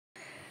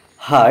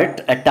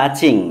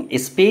Heart-touching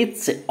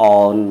speech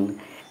on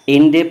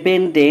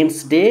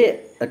Independence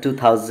Day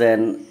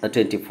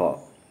 2024.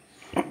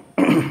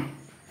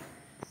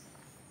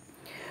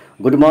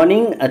 Good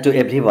morning to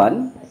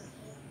everyone.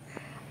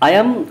 I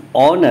am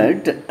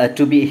honored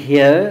to be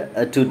here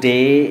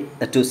today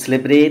to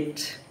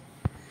celebrate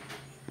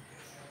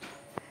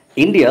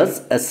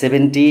India's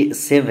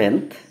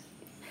 77th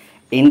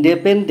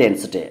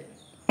Independence Day.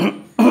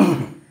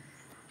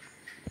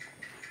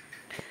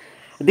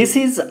 This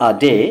is a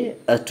day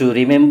to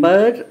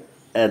remember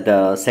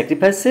the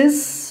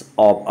sacrifices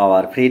of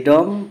our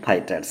freedom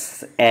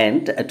fighters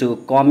and to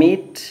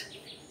commit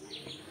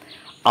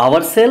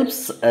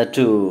ourselves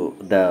to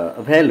the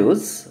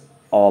values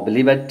of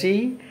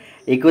liberty,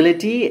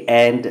 equality,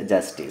 and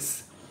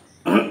justice.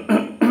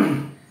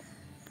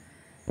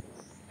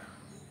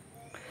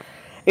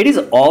 It is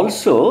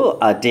also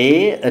a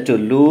day to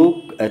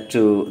look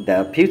to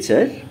the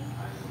future.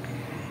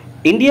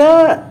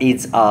 India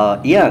is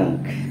a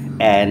young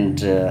and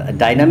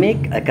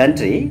dynamic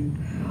country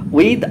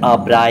with a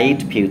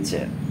bright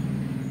future.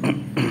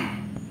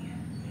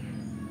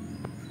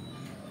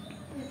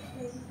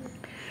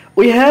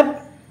 We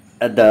have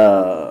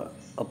the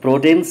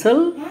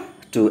potential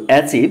to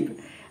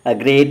achieve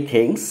great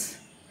things,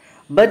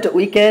 but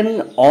we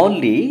can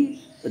only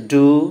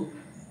do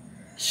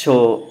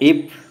so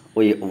if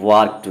we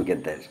work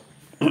together.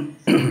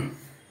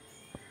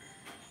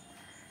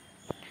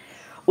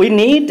 We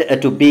need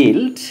to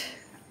build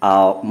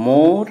a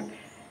more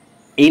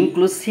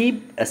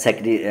inclusive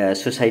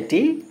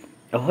society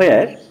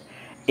where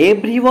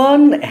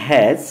everyone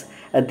has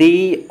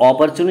the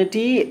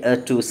opportunity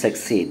to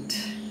succeed.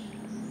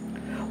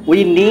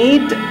 We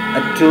need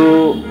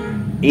to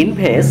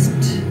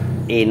invest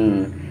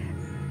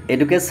in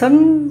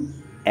education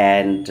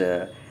and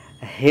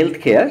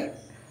healthcare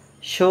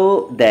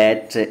so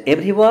that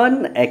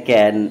everyone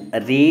can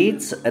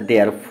reach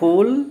their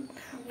full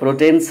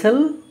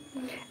potential,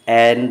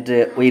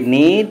 and we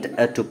need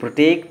to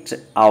protect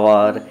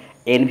our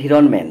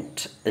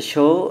environment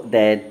so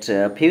that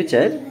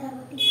future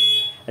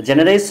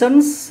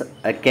generations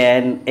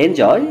can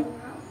enjoy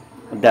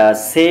the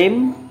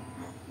same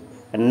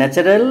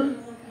natural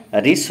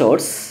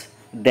resource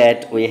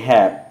that we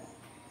have.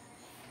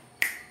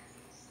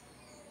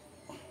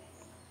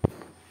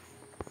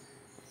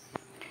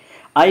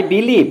 I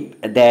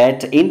believe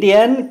that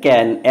Indian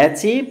can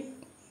achieve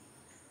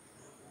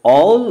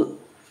all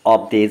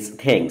of these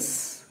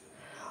things.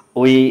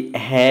 We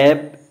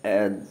have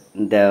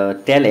the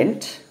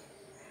talent,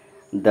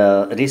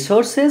 the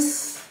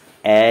resources,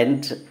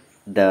 and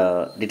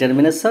the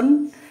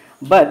determination,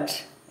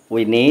 but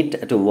we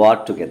need to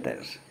work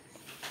together.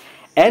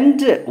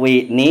 And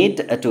we need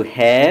to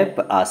have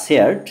a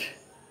shared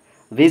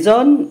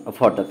vision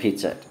for the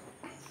future.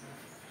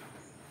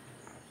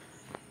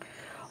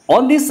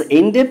 On this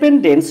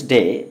Independence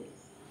Day,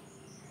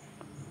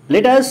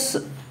 let us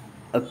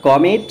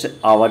commit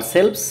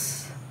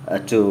ourselves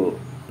to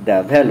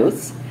the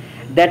values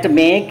that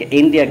make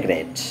India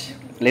great.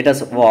 Let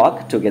us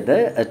work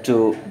together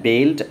to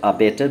build a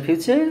better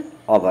future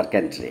of our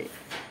country.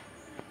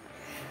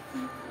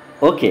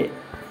 Okay,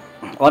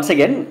 once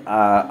again,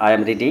 I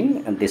am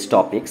reading these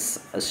topics,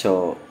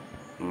 so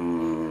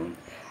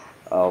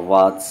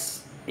watch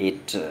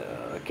it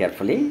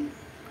carefully.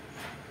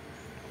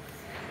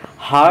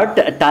 Heart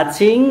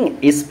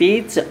touching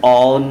speech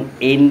on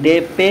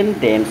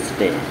Independence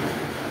Day.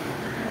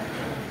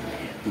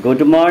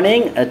 Good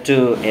morning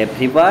to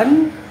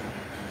everyone.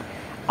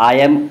 I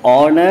am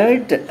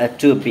honored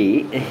to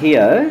be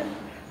here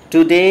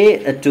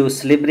today to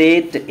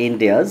celebrate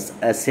India's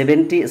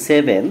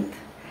 77th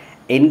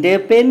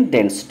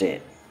Independence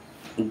Day.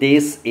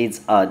 This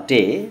is a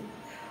day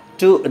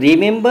to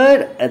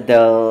remember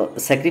the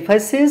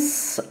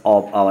sacrifices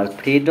of our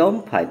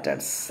freedom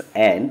fighters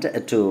and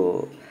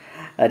to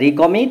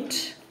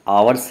recommit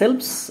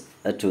ourselves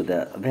to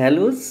the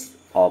values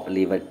of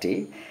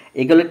liberty,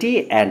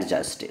 equality, and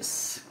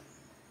justice.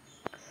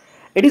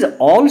 It is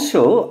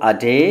also a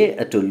day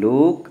to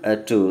look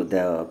to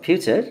the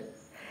future.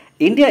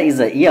 India is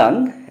a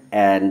young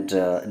and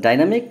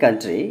dynamic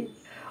country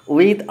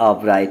with a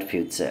bright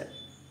future.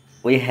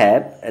 We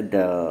have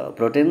the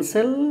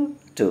potential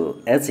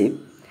to achieve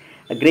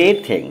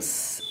great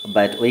things,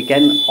 but we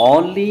can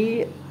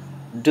only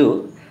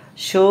do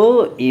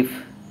so if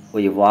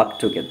we work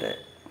together.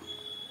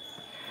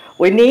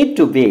 We need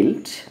to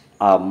build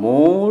a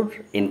more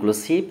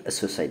inclusive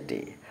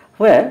society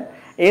where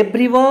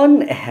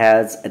everyone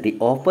has the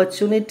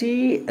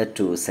opportunity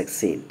to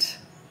succeed.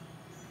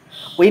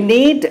 We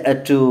need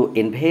to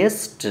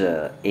invest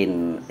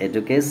in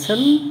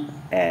education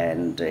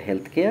and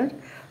healthcare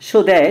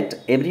so that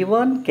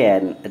everyone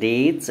can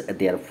reach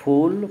their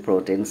full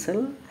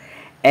potential,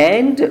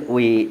 and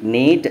we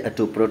need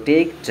to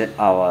protect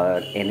our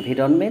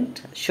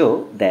environment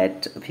so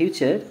that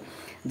future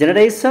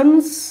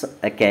generations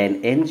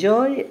can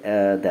enjoy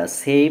the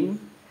same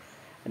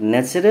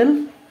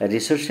natural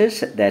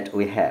resources that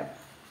we have.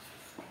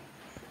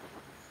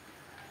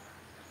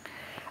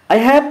 I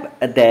hope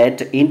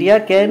that India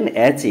can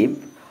achieve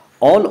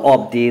all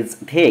of these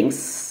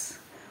things.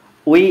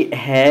 We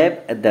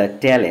have the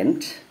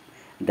talent,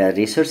 the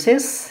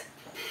resources,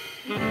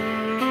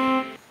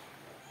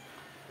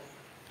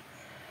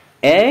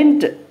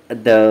 and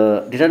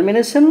the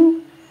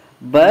determination,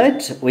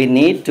 but we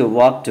need to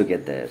work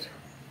together.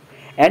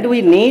 And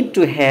we need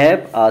to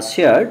have a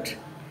shared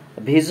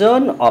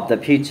vision of the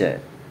future.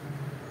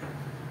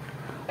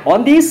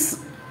 On this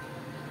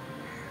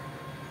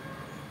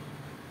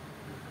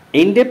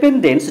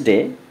Independence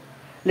Day,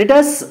 let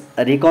us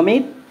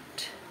recommit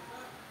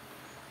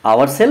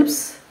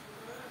ourselves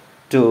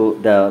to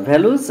the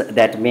values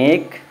that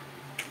make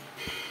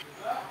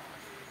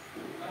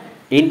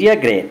India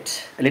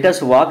great. Let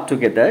us work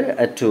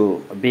together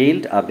to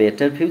build a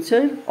better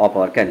future of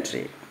our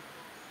country.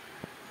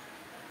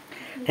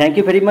 Thank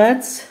you very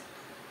much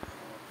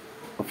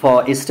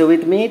for staying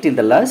with me till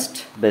the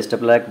last. Best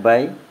of luck.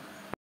 Bye.